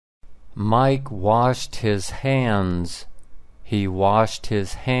Mike washed his hands. He washed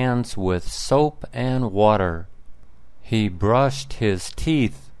his hands with soap and water. He brushed his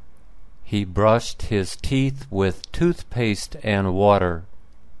teeth. He brushed his teeth with toothpaste and water.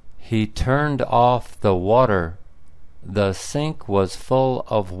 He turned off the water. The sink was full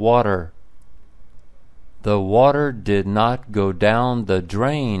of water. The water did not go down the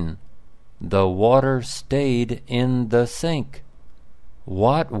drain. The water stayed in the sink.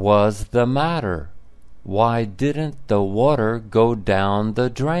 What was the matter? Why didn't the water go down the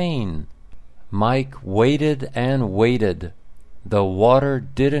drain? Mike waited and waited. The water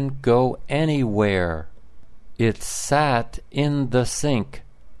didn't go anywhere. It sat in the sink.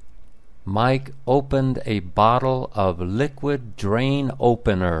 Mike opened a bottle of liquid drain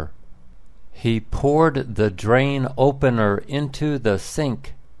opener. He poured the drain opener into the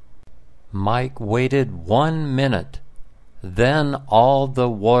sink. Mike waited 1 minute. Then all the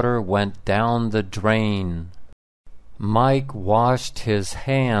water went down the drain. Mike washed his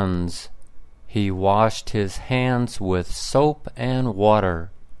hands. He washed his hands with soap and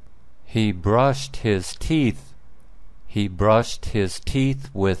water. He brushed his teeth. He brushed his teeth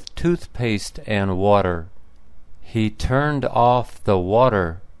with toothpaste and water. He turned off the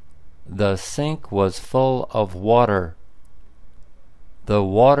water. The sink was full of water. The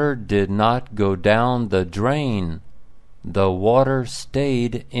water did not go down the drain. The water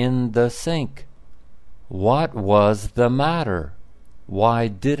stayed in the sink. What was the matter? Why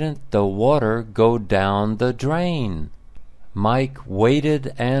didn't the water go down the drain? Mike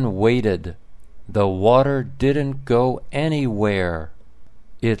waited and waited. The water didn't go anywhere.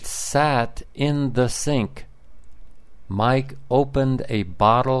 It sat in the sink. Mike opened a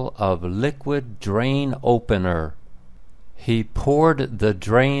bottle of liquid drain opener. He poured the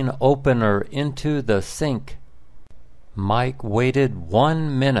drain opener into the sink. Mike waited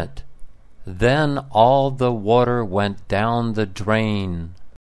 1 minute. Then all the water went down the drain.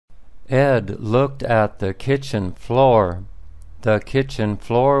 Ed looked at the kitchen floor. The kitchen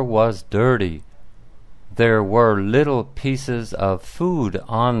floor was dirty. There were little pieces of food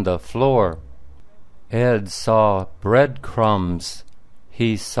on the floor. Ed saw breadcrumbs.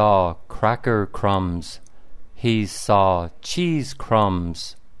 He saw cracker crumbs. He saw cheese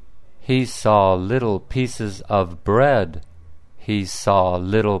crumbs. He saw little pieces of bread. He saw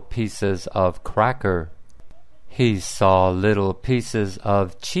little pieces of cracker. He saw little pieces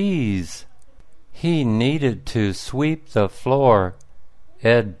of cheese. He needed to sweep the floor.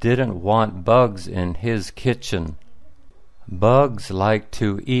 Ed didn't want bugs in his kitchen. Bugs like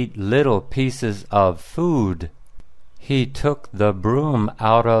to eat little pieces of food. He took the broom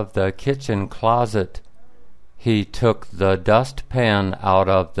out of the kitchen closet. He took the dustpan out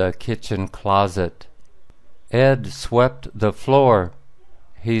of the kitchen closet. Ed swept the floor.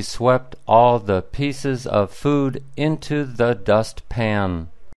 He swept all the pieces of food into the dustpan.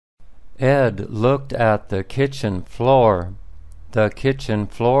 Ed looked at the kitchen floor. The kitchen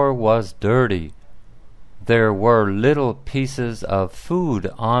floor was dirty. There were little pieces of food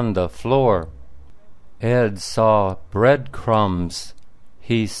on the floor. Ed saw breadcrumbs.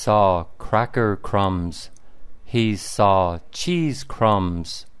 He saw cracker crumbs. He saw cheese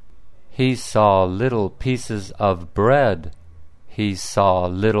crumbs. He saw little pieces of bread. He saw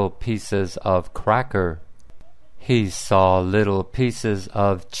little pieces of cracker. He saw little pieces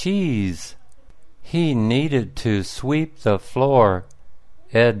of cheese. He needed to sweep the floor.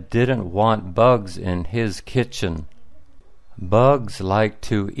 Ed didn't want bugs in his kitchen. Bugs like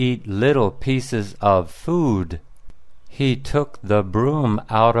to eat little pieces of food. He took the broom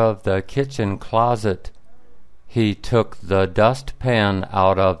out of the kitchen closet. He took the dustpan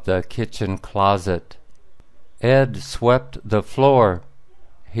out of the kitchen closet. Ed swept the floor.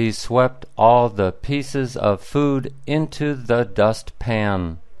 He swept all the pieces of food into the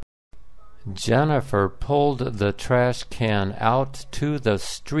dustpan. Jennifer pulled the trash can out to the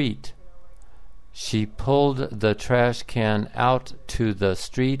street. She pulled the trash can out to the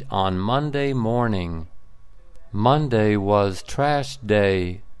street on Monday morning. Monday was trash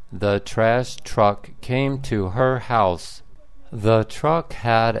day. The trash truck came to her house. The truck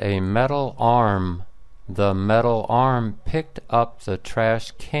had a metal arm. The metal arm picked up the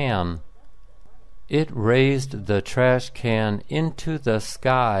trash can. It raised the trash can into the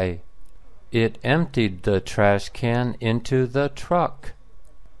sky. It emptied the trash can into the truck.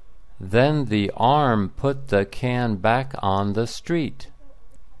 Then the arm put the can back on the street.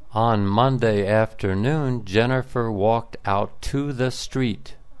 On Monday afternoon, Jennifer walked out to the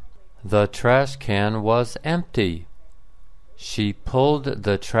street. The trash can was empty. She pulled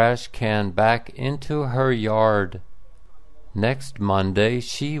the trash can back into her yard. Next Monday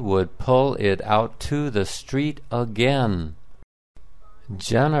she would pull it out to the street again.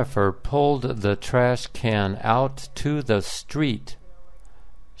 Jennifer pulled the trash can out to the street.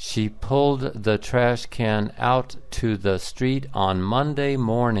 She pulled the trash can out to the street on Monday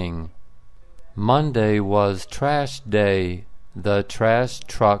morning. Monday was trash day. The trash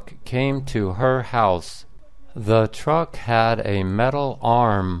truck came to her house. The truck had a metal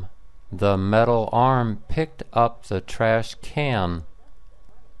arm. The metal arm picked up the trash can.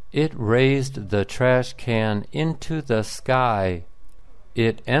 It raised the trash can into the sky.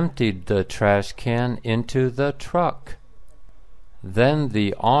 It emptied the trash can into the truck. Then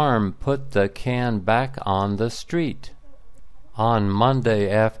the arm put the can back on the street. On Monday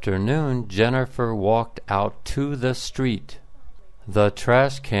afternoon, Jennifer walked out to the street. The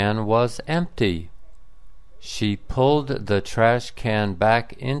trash can was empty. She pulled the trash can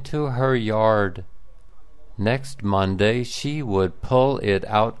back into her yard. Next Monday she would pull it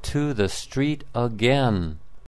out to the street again.